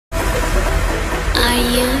Are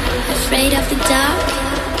you afraid of the dark?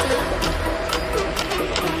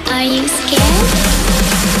 Are you scared?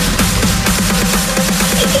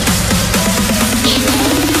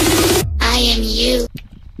 I am you.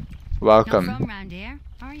 Welcome. Not from round here,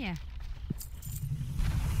 are you?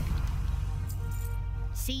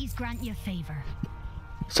 Seas grant you favor.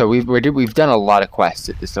 So we've done a lot of quests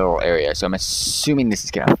at this little area, so I'm assuming this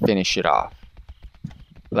is gonna finish it off.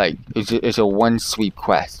 Like it's a one sweep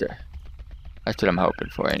quester. That's what I'm hoping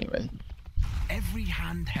for anyway. Every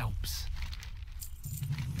hand helps.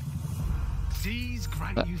 Seas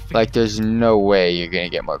grant you favor. Like there's no way you're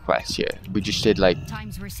gonna get more quests here. We just did like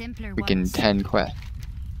Times were simpler freaking once. 10 quests.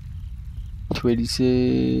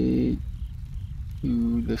 26.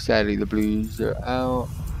 Ooh, sadly the blues are out.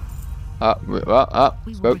 We will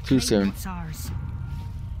Spoke too reclaim soon. what's ours.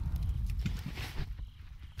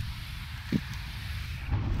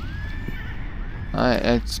 Alright,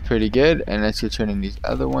 that's pretty good. And let's go turn in these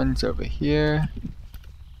other ones over here.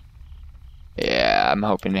 Yeah, I'm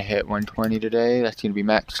hoping to hit 120 today. That's going to be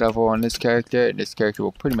max level on this character. This character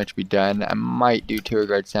will pretty much be done. I might do Tour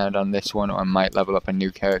Guard Sound on this one, or I might level up a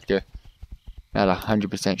new character. Not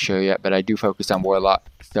 100% sure yet, but I do focus on Warlock,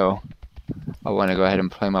 so I want to go ahead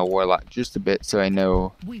and play my Warlock just a bit so I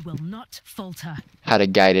know We will not falter. how to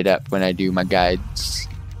guide it up when I do my guides.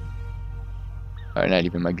 Or not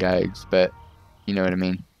even my guides, but you know what I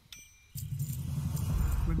mean.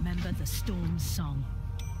 Remember the Stormsong.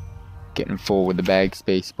 Getting full with the bag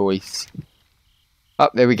space, boys. Oh,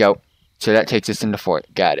 there we go. So that takes us into fort.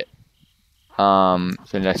 Got it. So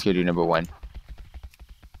let's go do number 1.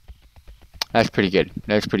 That's pretty good.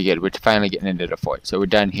 That's pretty good. We're finally getting into the fort. So we're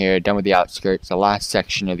done here. Done with the outskirts. The last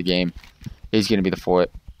section of the game is going to be the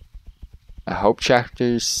fort. I hope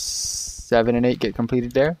chapters 7 and 8 get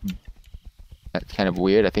completed there. That's kind of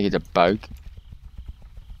weird. I think it's a bug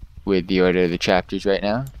with the order of the chapters right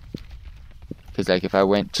now. Because like if I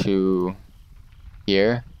went to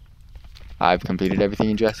here, I've completed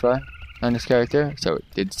everything in Dressfly on this character. So it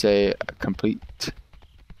did say complete.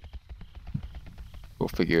 We'll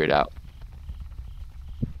figure it out.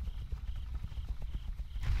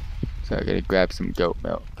 So I gotta grab some goat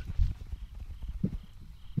milk.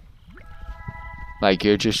 Like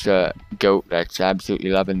you're just a goat that's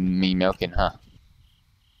absolutely loving me milking, huh?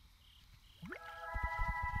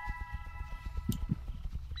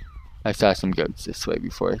 I saw some goats this way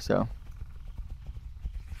before, so.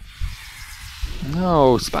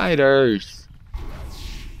 No, spiders!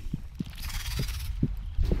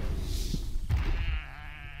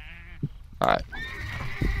 Alright.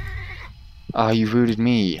 Oh, you rooted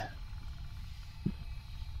me.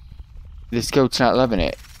 This goat's not loving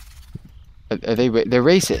it. Are they? They're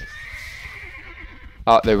racist.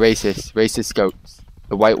 Oh, they're racist. Racist goats.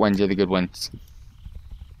 The white ones are the good ones.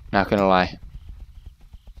 Not gonna lie.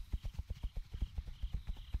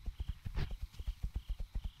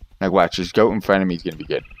 Like, watch, this goat in front of me is gonna be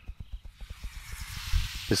good.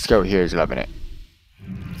 This goat here is loving it.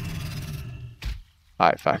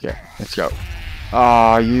 Alright, fuck it. Let's go.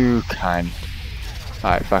 Oh, you cunt.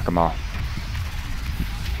 Alright, fuck them all.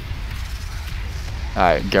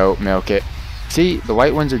 Alright, goat, milk it. See, the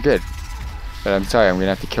white ones are good. But I'm sorry, I'm gonna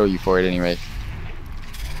have to kill you for it anyway.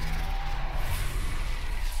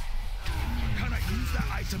 Can I use that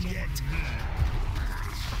item yet?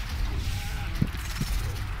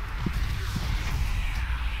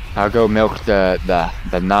 I'll go milk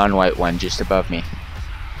the non-white one just above me.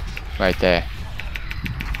 Right there.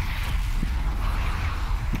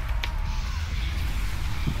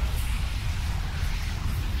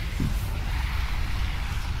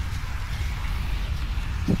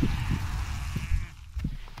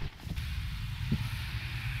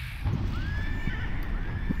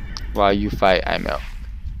 While you fight, I milk.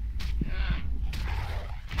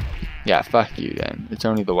 Yeah, fuck you then. It's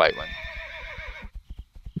only the white one.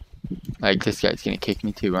 Like, this guy's gonna kick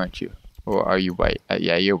me too, aren't you? Or are you white?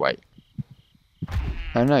 Yeah, you're white.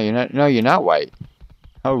 Oh, no, you're not. No, you're not white.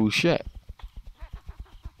 Oh, shit.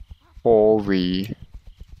 Holy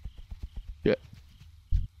shit.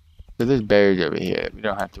 So there's berries over here. We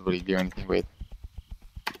don't have to really do anything with.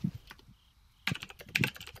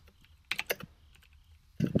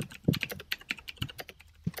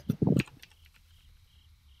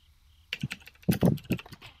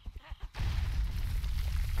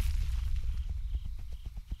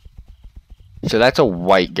 So that's a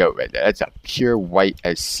white goat right there. That's a pure white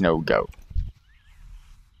as snow goat.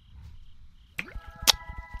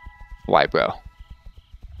 Why, bro?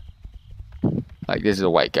 Like, this is a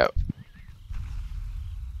white goat.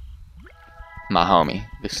 My homie.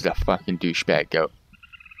 This is a fucking douchebag goat.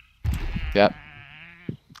 Yep.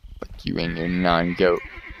 But fuck you and your non-goat.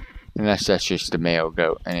 Unless that's just a male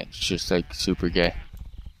goat and it's just like super gay.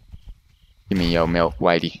 Give me your milk,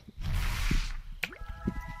 whitey.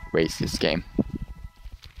 Racist game.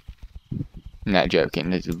 Not joking,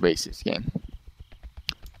 this is a racist game.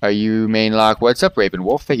 Are you main lock? What's up, Raven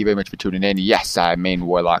Wolf? Thank you very much for tuning in. Yes, I'm main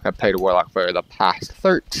warlock. I've played a warlock for the past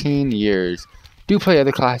 13 years. Do play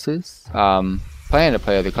other classes. Plan to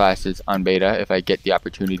play other classes on beta if I get the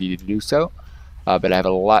opportunity to do so. But I have a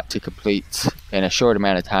lot to complete in a short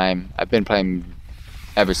amount of time. I've been playing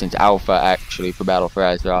ever since Alpha, actually, for Battle for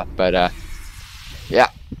Azeroth. But, yeah.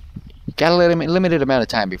 Got a limited amount of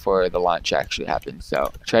time before the launch actually happens.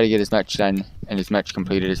 So, try to get as much done and as much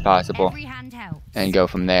completed as possible. And go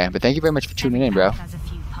from there. But thank you very much for tuning in, bro.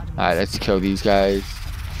 Alright, let's kill these guys.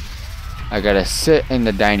 I gotta sit in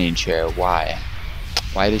the dining chair. Why?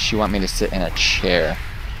 Why does she want me to sit in a chair?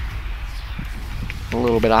 A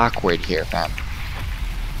little bit awkward here, fam.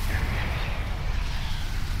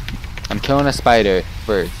 I'm killing a spider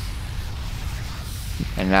first.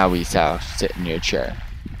 And now we shall sit in your chair.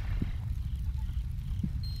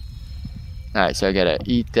 Alright, so I gotta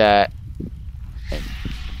eat that. And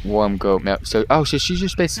warm goat milk. So, oh, so she's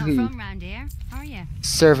just basically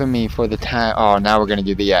serving me for the time. Oh, now we're gonna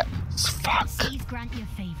do the fuck.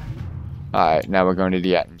 Alright, now we're going to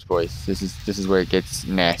the Attons, boys. This is where it gets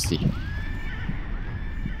nasty.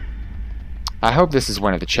 I hope this is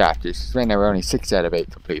one of the chapters. Right now we're only 6 out of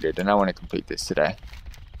 8 completed, and I want to complete this today.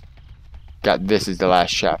 This is the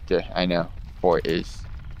last chapter. I know. 4 is.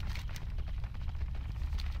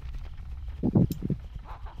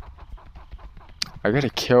 I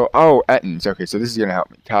gotta kill. Oh, Ettins. Okay, so this is gonna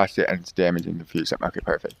help me. Cost the Ettins damage and confuse them. Okay,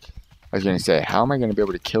 perfect. I was gonna say, how am I gonna be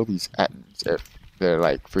able to kill these Ettins if they're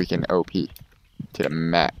like freaking OP to the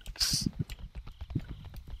max?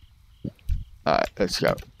 Alright, let's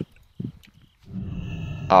go.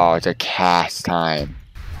 Oh, it's a cast time.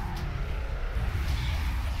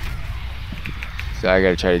 So I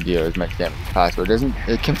gotta try to deal as much damage as possible.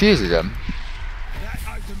 It confuses them. That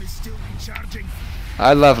item is still recharging.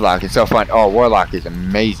 I love Lock, it's so fun. Oh, Warlock is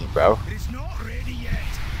amazing, bro. It is not ready yet.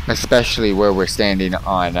 Especially where we're standing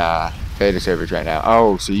on beta servers right now.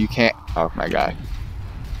 Oh, so you can't. Oh my god.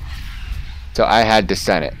 So I had to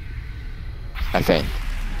stun it. I think.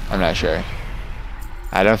 I'm not sure.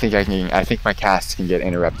 I don't think I can. I think my cast can get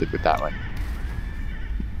interrupted with that one.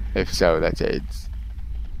 If so, that's AIDS.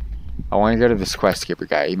 I want to go to this quest skipper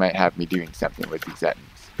guy. He might have me doing something with these Ettins.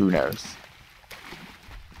 Who knows?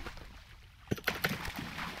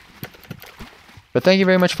 But thank you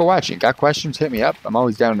very much for watching. Got questions? Hit me up. I'm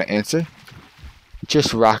always down to answer.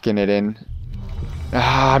 Just rocking it in.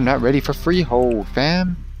 Ah, I'm not ready for Freehold,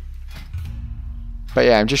 fam. But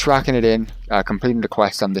yeah, I'm just rocking it in. Completing the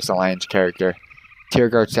quest on this Alliance character. Tier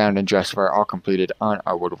Guard Sound and Dress Fire all completed on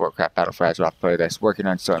our World of Warcraft Battle for Azeroth playlist. Working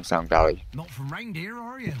on Stormsong Valley. Not from reindeer,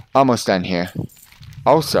 are you? Almost done here.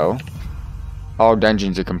 Also, all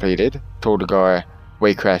dungeons are completed. Toldagor,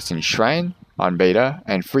 Waycrest, and Shrine on beta,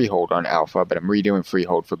 and Freehold on alpha, but I'm redoing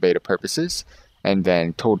Freehold for beta purposes. And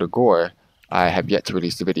then Toldagor, I have yet to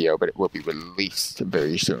release the video, but it will be released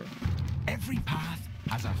very soon. Every path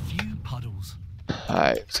has a few puddles.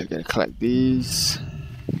 Alright, so I'm gonna collect these.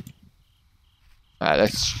 Alright,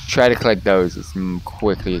 let's try to collect those as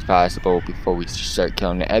quickly as possible before we start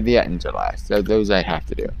killing the Ettins are last. So those I have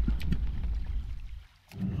to do.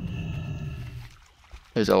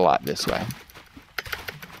 There's a lot this way.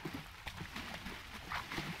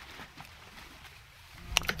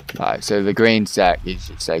 Alright, so the grain sack is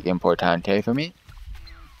just like importante for me.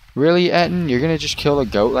 Really, Ettin? You're gonna just kill a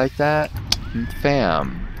goat like that?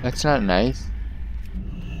 Fam, that's not nice.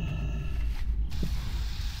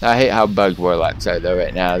 I hate how bugged Warlocks are though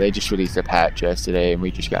right now. They just released a patch yesterday and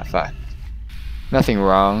we just got fucked. Nothing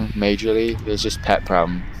wrong, majorly. There's just pet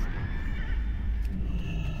problems.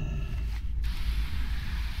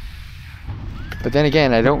 But then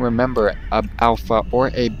again, I don't remember an alpha or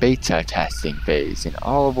a beta testing phase in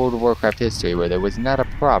all of World of Warcraft history where there was not a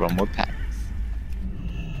problem with pets.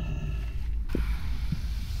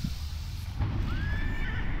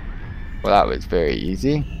 Well, that was very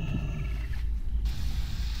easy.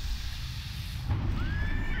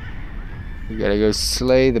 We gotta go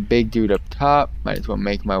slay the big dude up top. Might as well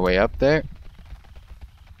make my way up there.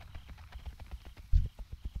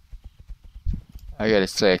 I gotta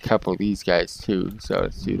slay a couple of these guys too, so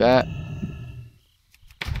let's do that.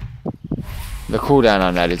 The cooldown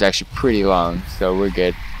on that is actually pretty long, so we're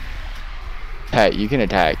good. Pet, you can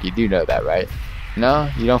attack. You do know that, right?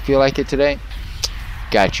 No? You don't feel like it today?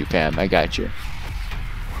 Got you, fam. I got you.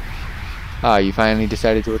 Ah, you finally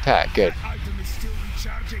decided to attack. Good.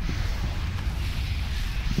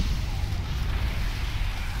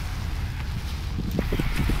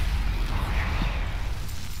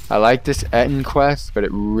 I like this Etten quest, but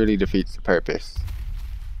it really defeats the purpose.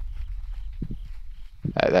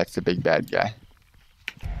 That's the big bad guy.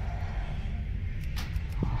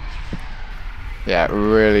 Yeah, it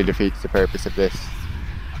really defeats the purpose of this.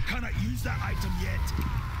 I cannot use that item yet.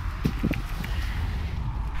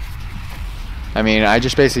 I mean, I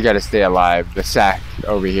just basically gotta stay alive. The sack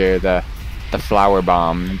over here, the flower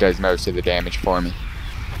bomb, does most of the damage for me.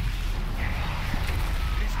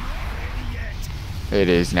 It's not ready yet. It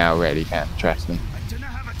is now ready, man. Trust me. I do not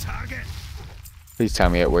have a target. Please tell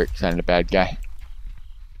me it works on the bad guy.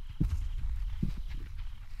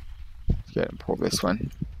 Let's go ahead and pull this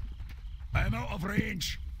one. I am out of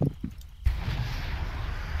range.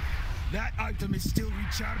 That item is still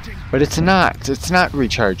recharging. But it's not. It's not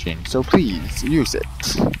recharging. So please, use it.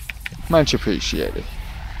 Much appreciated.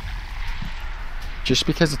 Just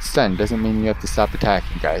because it's done doesn't mean you have to stop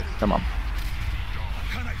attacking, guys. Come on. I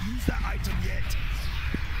cannot use that item yet.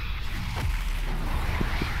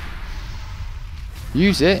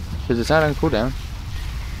 Use it, because it's not on cooldown.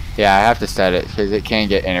 Yeah, I have to set it, because it can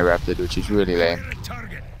get interrupted, which is really lame. Clear a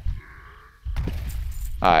target.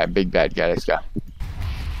 Alright, big bad guy, let's go.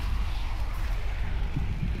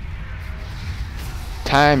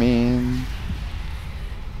 Timing.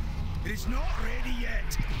 It is not ready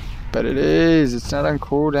yet. But it is, it's not on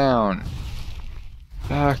cooldown.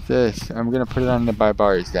 Fuck this, I'm gonna put it on the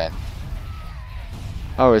barbars then.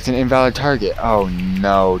 Oh, it's an invalid target. Oh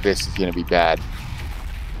no, this is gonna be bad.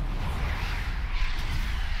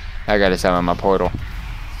 I gotta summon my portal.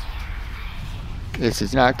 This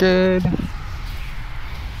is not good.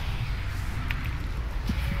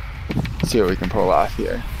 Let's see what we can pull off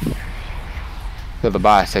here. So the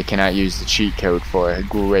boss I cannot use the cheat code for.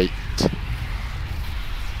 Great.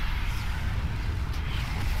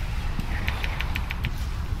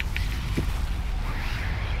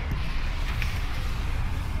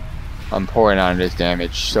 I'm pouring on this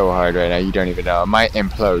damage so hard right now, you don't even know. I might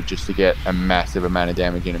implode just to get a massive amount of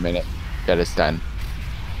damage in a minute. Got a stun.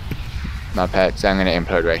 My pets, I'm gonna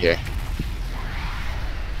implode right here.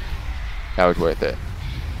 That was worth it.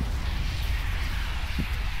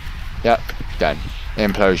 Yep, done.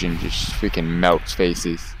 Implosion just freaking melts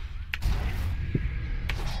faces.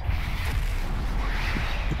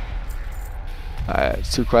 Alright,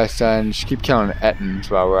 2 quests done. Just keep killing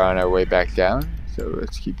Ettins while we're on our way back down. So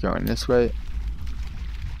let's keep going this way.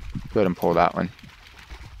 Go ahead and pull that one.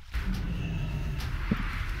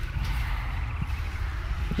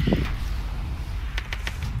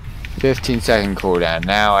 "15-second cooldown."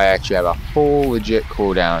 Now I actually have a full legit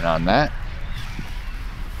cooldown on that.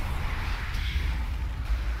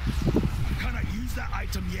 I cannot use that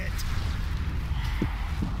item yet.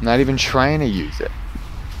 I'm not even trying to use it.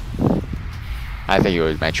 I think it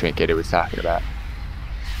was my trinket it was talking about.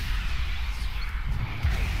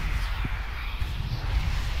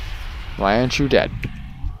 Why aren't you dead?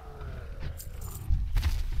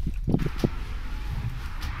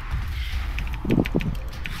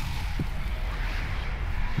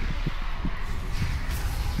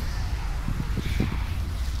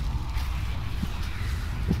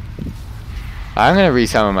 I'm gonna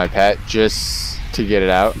resummon my pet just to get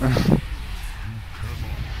it out.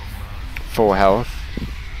 Full health.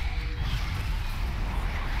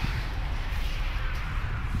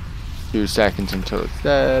 Few seconds until it's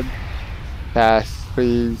dead. Pass,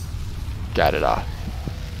 please. Got it off.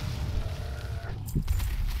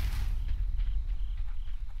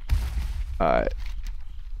 Alright.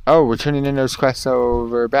 Oh, we're turning in those quests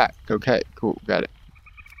over back. Okay, cool, got it.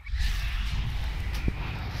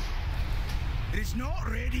 It is not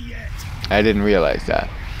ready yet. I didn't realize that.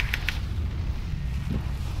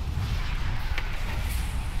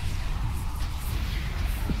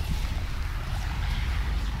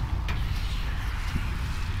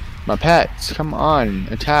 My pets, come on,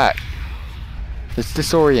 attack. It's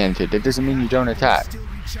disoriented. It doesn't mean you don't attack. Still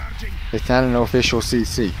recharging. It's not an official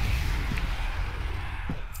CC.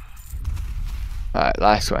 Alright,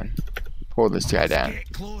 last one. Pull this guy down.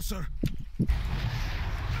 Get closer.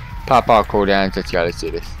 Pop all cooldowns. Let's go. Let's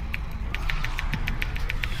do this.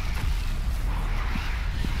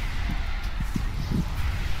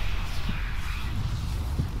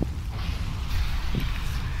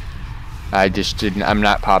 I just didn't. I'm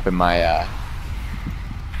not popping my.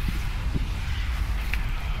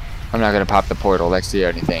 I'm not gonna pop the portal. That's the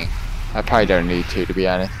only thing. I probably don't need to be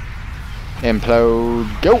honest.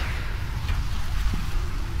 Implode. Go.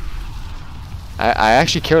 I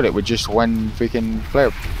actually killed it with just one freaking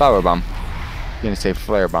flower bomb. I'm gonna say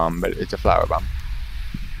flare bomb, but it's a flower bomb.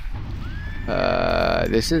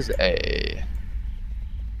 This is a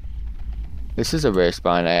This is a rare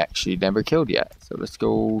spawn I actually never killed yet, so let's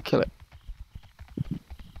go kill it.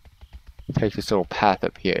 Take this little path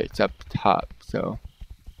up here. It's up top, so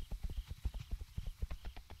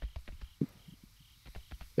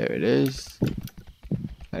there it is.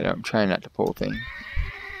 I'm trying not to pull things.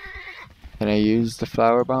 Can I use the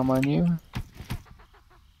flower bomb on you?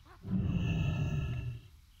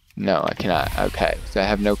 No, I cannot. Okay, so I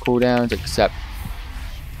have no cooldowns except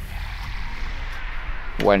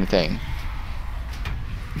one thing.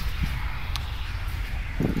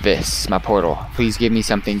 This, my portal. Please give me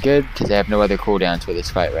something good, because I have no other cooldowns for this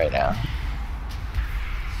fight right now.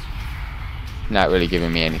 Not really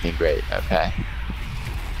giving me anything great, okay.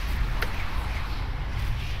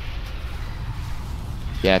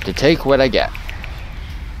 You have to take what I get.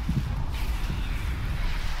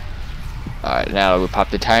 Alright, now we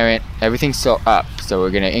pop the tyrant. Everything's still up, so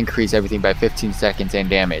we're gonna increase everything by 15 seconds and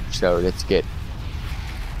damage, so that's good.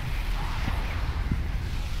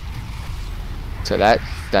 So that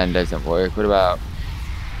stun doesn't work. What about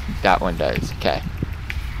that one does? Okay.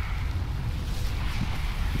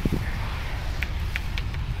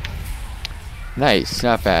 Nice,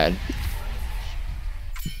 not bad.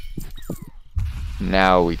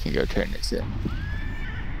 Now we can go turn this in.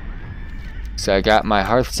 So I got my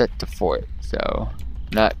hearth set to fort, so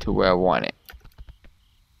not to where I want it.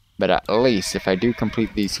 But at least if I do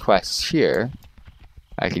complete these quests here,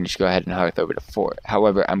 I can just go ahead and hearth over to fort.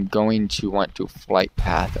 However, I'm going to want to flight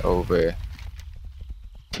path over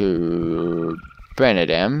to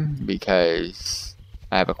Brenadam because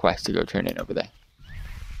I have a quest to go turn in over there.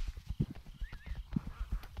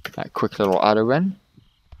 A quick little auto run.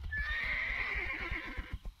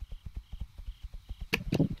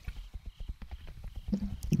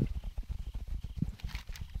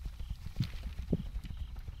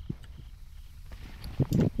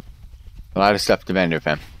 A lot of stuff to vendor,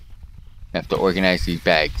 fam. I have to organize these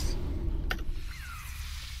bags.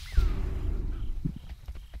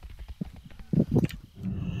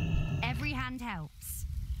 Every hand helps.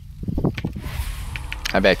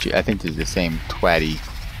 I bet you. I think this is the same twatty.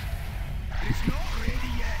 It's not ready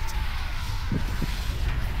yet.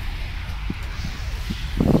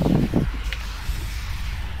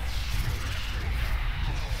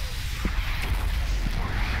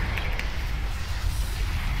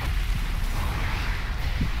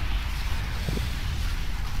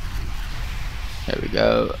 There we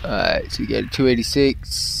go. Alright, so we get a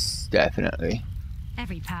 286. Definitely.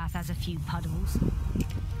 Every path has a few puddles.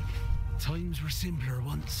 Times were simpler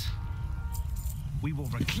once. We will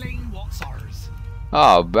reclaim what's ours.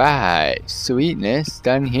 Alright. Sweetness.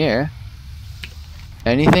 Done here.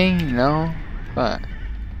 Anything? No? But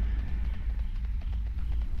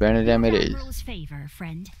Brenadam it is. Admiral's favor,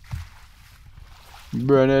 friend.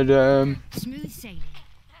 Brenadam. Smooth sailing.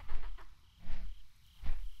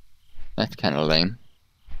 That's kind of lame.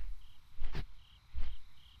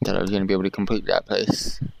 Thought I was going to be able to complete that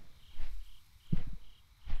place.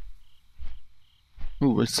 Ooh,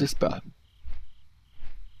 what's this about?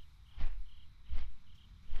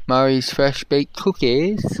 Mari's fresh baked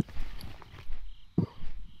cookies.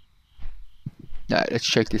 Alright, let's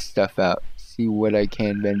check this stuff out. See what I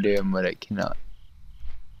can vendor and what I cannot.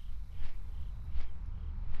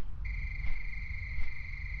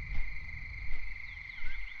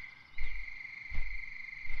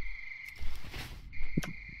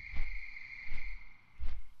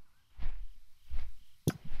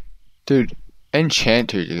 Dude,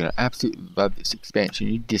 enchanters are gonna absolutely love this expansion.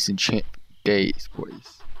 You disenchant for days,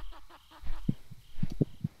 boys.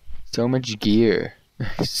 So much gear.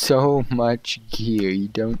 So much gear, you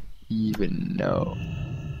don't even know.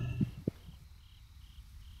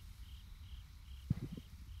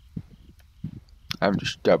 I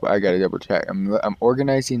gotta double check. I'm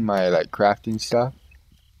organizing my like crafting stuff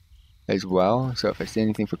as well. So if I see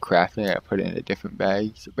anything for crafting, I put it in a different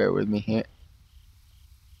bag. So bear with me here.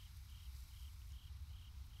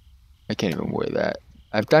 I can't even wear that.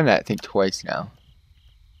 I've done that I think twice now.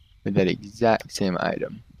 With that exact same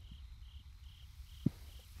item.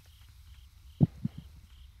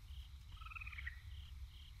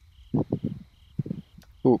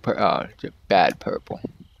 Ooh, oh, it's a bad purple.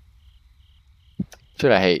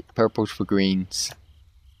 Should I hate? Purple's for greens.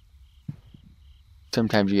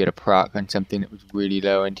 Sometimes you get a proc on something that was really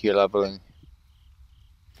low into your leveling.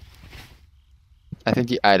 I think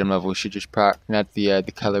the item level should just proc, not the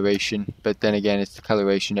coloration. But then again, it's the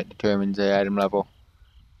coloration that determines the item level.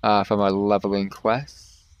 From our leveling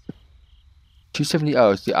quest. 270.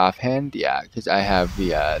 Oh, it's the offhand. Yeah, because I have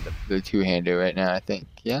the two-hander right now. I think.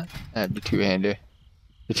 Yeah, I have the two-hander.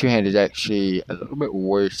 The two-hander is actually a little bit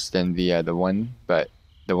worse than the one, but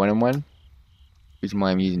the one-in-one. Reason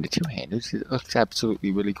why I'm using the two-handed is it looks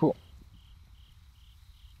absolutely really cool.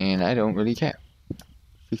 And I don't really care.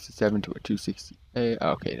 67 to a 260.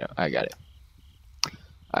 Okay, no, I got it.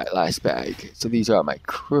 Alright, last bag. So these are my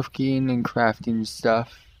cooking and crafting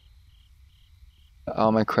stuff.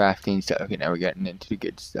 All my crafting stuff. Okay, now we're getting into the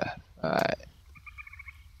good stuff. Alright.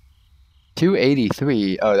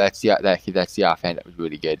 283. Oh, that's the offhand. That was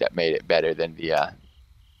really good. That made it better than the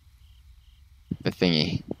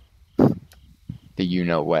thingy. The you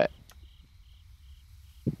know what.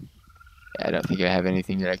 I don't think I have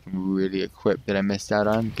anything that I can really equip that I missed out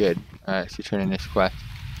on. Good. Alright, so turn in this quest.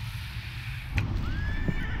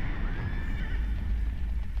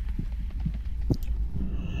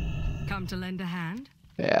 Come to lend a hand?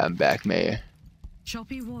 Yeah, I'm back, Mayor.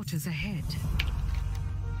 Choppy waters ahead.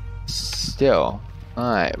 Still.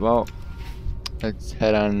 Alright, well, let's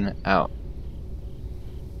head on out.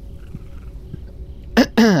 I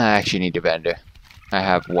actually need a vendor. I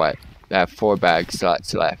have what? I have 4 bag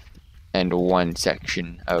slots left. And 1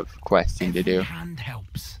 section of questing to do. Hand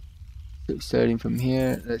helps. So starting from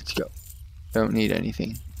here, let's go. Don't need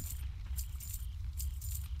anything.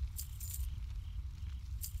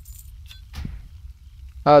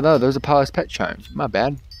 Oh no, those are polished pet charms. My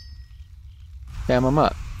bad. Damn them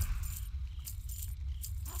up.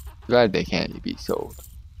 Glad they can't be sold.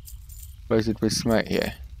 Wizard was smart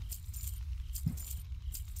here.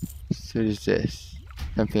 So there's this.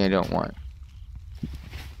 Something I don't want.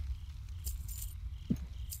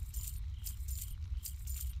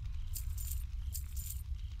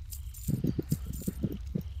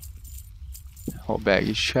 Whole bag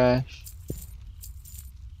is trash.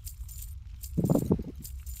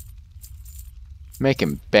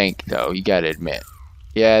 Making bank though, you gotta admit.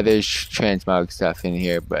 Yeah, there's transmog stuff in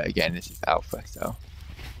here, but again, this is alpha, so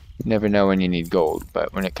you never know when you need gold.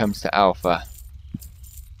 But when it comes to alpha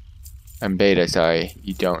and beta, sorry,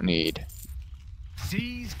 you don't need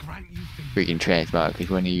freaking transmog. Because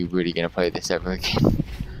when are you really gonna play this ever again?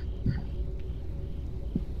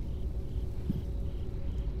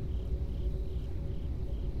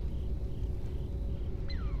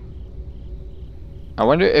 I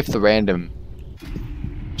wonder if the random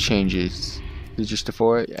changes. Is it just a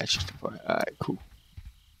 4? Yeah, it's just a 4. Alright, cool.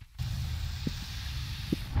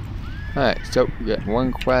 Alright, so we got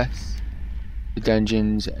 1 quest, the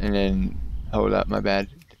dungeons, and then, hold up, my bad.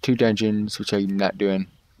 2 dungeons, which I'm not doing.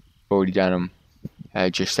 I've already done them. I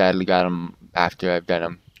just sadly got them after I've done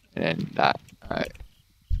them. And then that. Alright.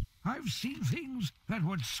 I've seen things that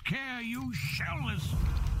would scare you shellless.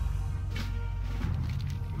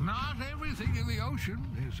 Not everything in the ocean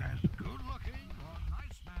is as good looking or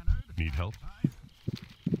nice mannered. Need help?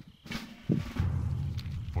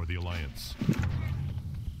 For the Alliance.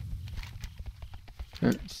 I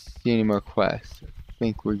don't see any more quests. I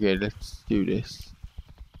think we're good. Let's do this.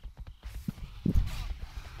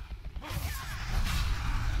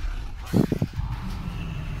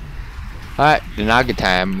 Alright, the Naga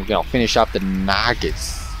time. We're gonna finish off the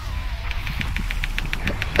Nagas.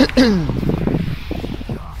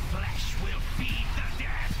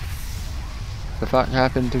 The fuck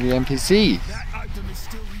happened to the NPCs? That item is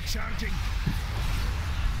still recharging.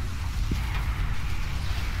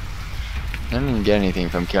 I didn't even get anything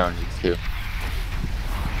from killing these two.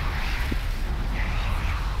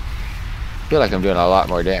 I feel like I'm doing a lot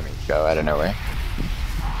more damage though out of nowhere.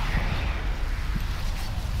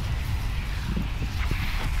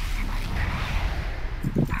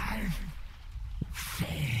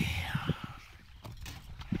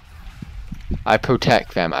 I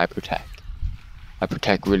protect, fam. I protect. I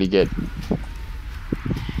protect really good.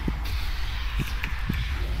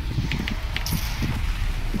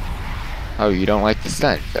 Oh, you don't like the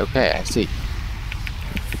stunts? Okay, I see.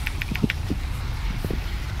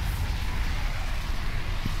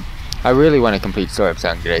 I really want to complete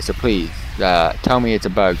Stormsong today, so please tell me it's a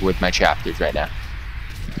bug with my chapters right now.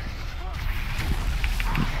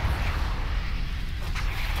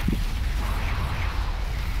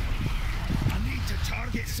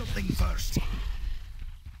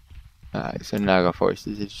 Alright, so Naga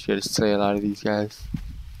forces. I just gotta slay a lot of these guys.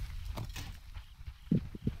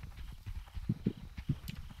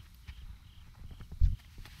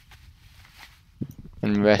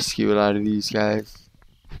 And rescue a lot of these guys.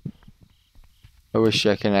 I wish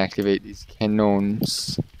I can activate these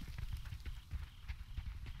cannons.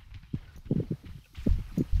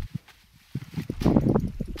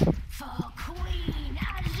 For Queen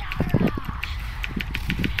Azara.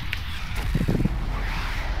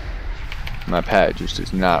 My pad just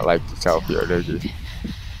does not like the selfie, does it?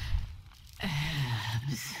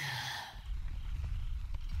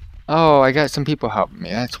 Oh, I got some people helping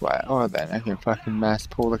me. That's why. Oh, then I can fucking mass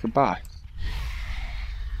pull like a boss.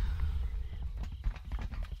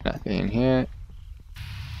 Nothing in here.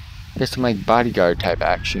 There's some like bodyguard type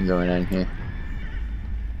action going on here.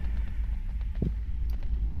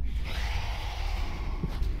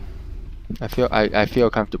 I feel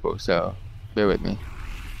comfortable, so bear with me.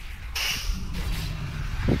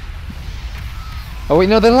 Oh wait,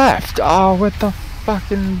 no, they left. Oh, what the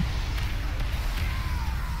fucking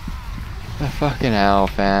hell,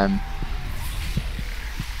 fam.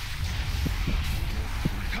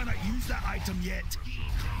 I cannot use that item yet.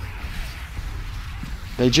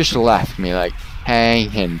 They just left me like,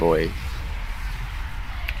 hang in, boy.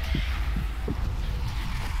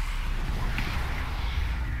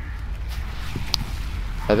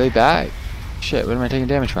 Are they back? Shit, what am I taking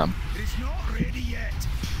damage from? It's not ready yet.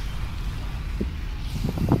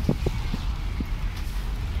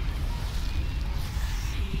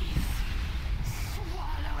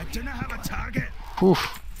 I do not have a target.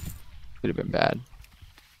 Oof. Could have been bad.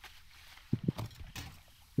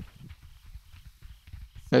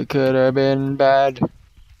 It could have been bad.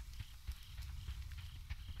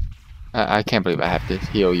 I can't believe I have to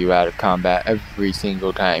heal you out of combat every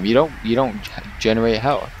single time. You don't generate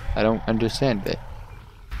health. I don't understand it.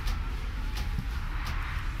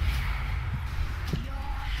 I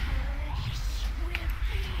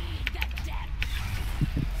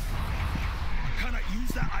cannot use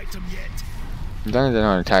that item yet. As long as I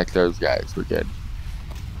don't attack those guys, we're good.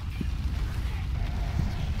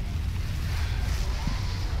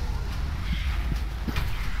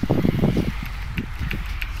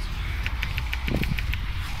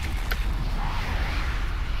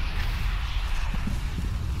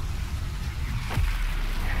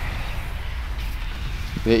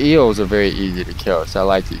 The eels are very easy to kill, so I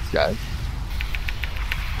like these guys.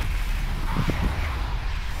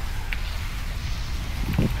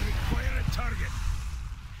 I require a target.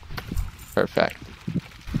 Perfect.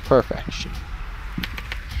 Perfection.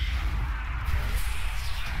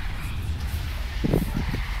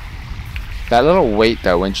 That little wait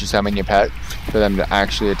though, when you summon your pets for them to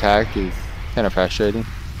actually attack is kind of frustrating.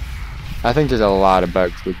 I think there's a lot of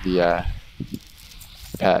bugs with the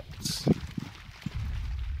pets.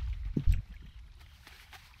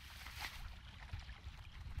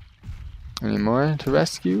 Any more to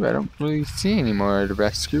rescue? I don't really see any more to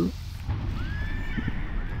rescue.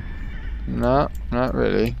 No, not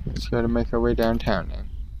really. Let's go to make our way downtown now.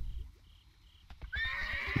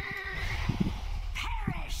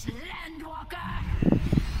 Perish, landwalker!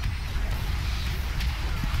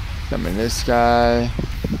 Summon this guy.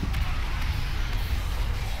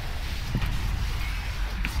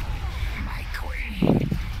 My queen!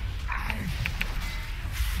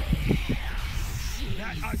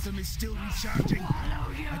 That item is still recharging.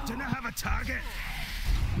 I do not have a target.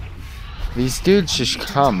 These dudes just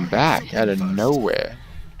come back out of nowhere.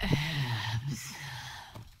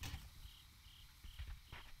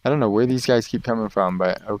 I don't know where these guys keep coming from,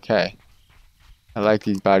 but okay. I like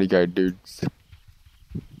these bodyguard dudes.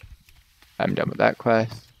 I'm done with that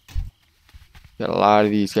quest. Got a lot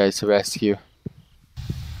of these guys to rescue.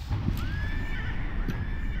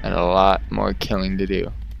 And a lot more killing to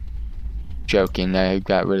do. Joking, I've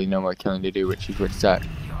got really no more killing to do, which is what sucks.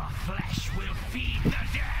 Your flesh will feed the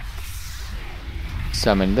depths!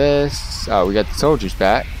 Summon this. Oh, we got the soldiers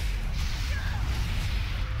back.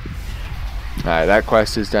 Alright, that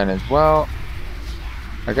quest is done as well.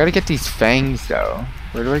 I gotta get these fangs though.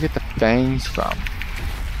 Where do I get the fangs from?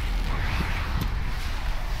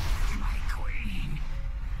 My queen!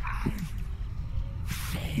 I've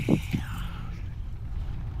failed.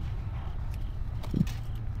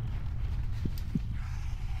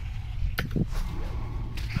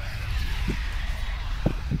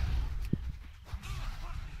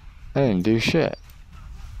 I didn't do shit.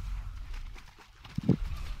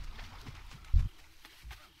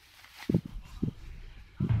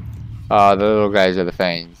 Oh, the little guys are the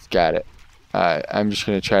fangs. Got it. Alright, I'm just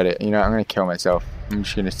gonna try to, I'm gonna kill myself. I'm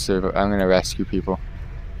just gonna I'm gonna rescue people.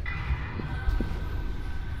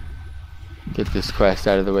 Get this quest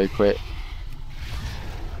out of the way quick.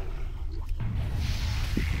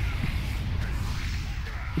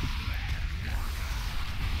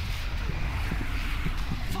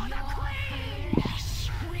 For the queen!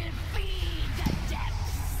 Will feed the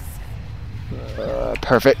depths!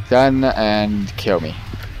 Perfect. Done. And kill me.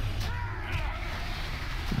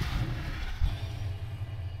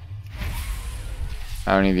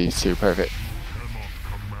 I don't need these two. Perfect.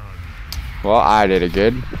 Well, I did it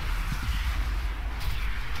good.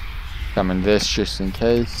 Summon this just in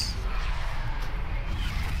case.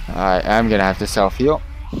 Alright, I'm gonna have to self-heal.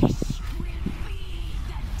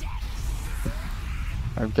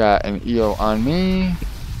 I've got an eel on me.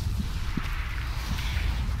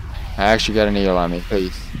 I actually got an eel on me,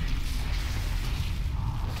 please.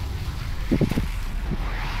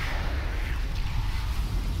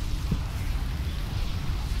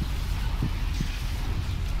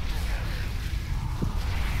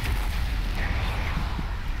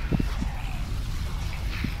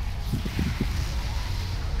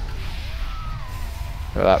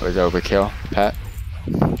 Well, that was overkill, Pat.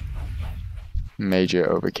 Major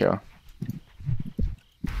overkill.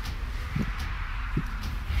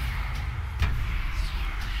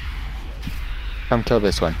 Come kill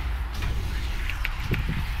this one.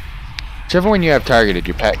 Whichever one you have targeted,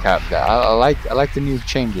 your pet cap. I like the new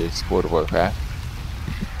changes for World of Warcraft.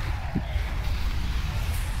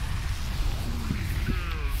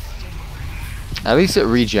 At least it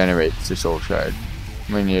regenerates the soul shard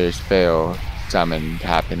when your fail summon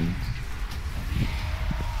happens.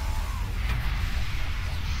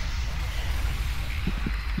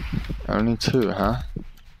 Only 2, huh?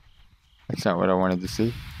 That's not what I wanted to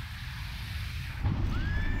see.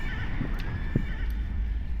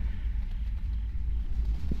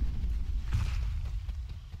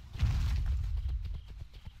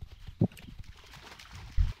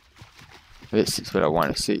 This is what I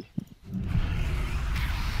want to see.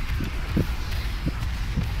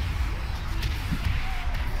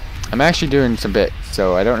 I'm actually doing some bits,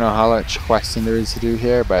 so I don't know how much questing there is to do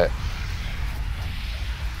here, but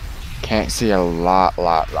can't see a lot.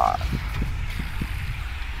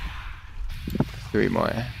 3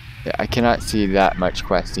 more. Yeah, I cannot see that much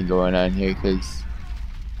questing going on here because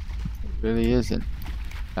it really isn't.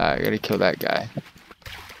 I gotta kill that guy.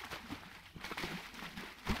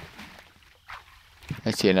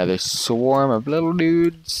 I see another swarm of little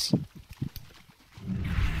dudes.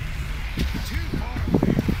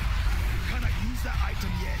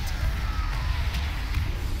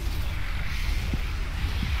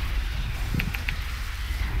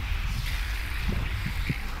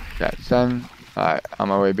 That's done. Alright, on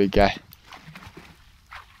my way, big guy.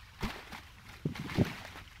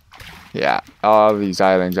 Yeah, all of these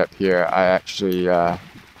islands up here I actually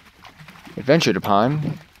adventured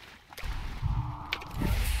upon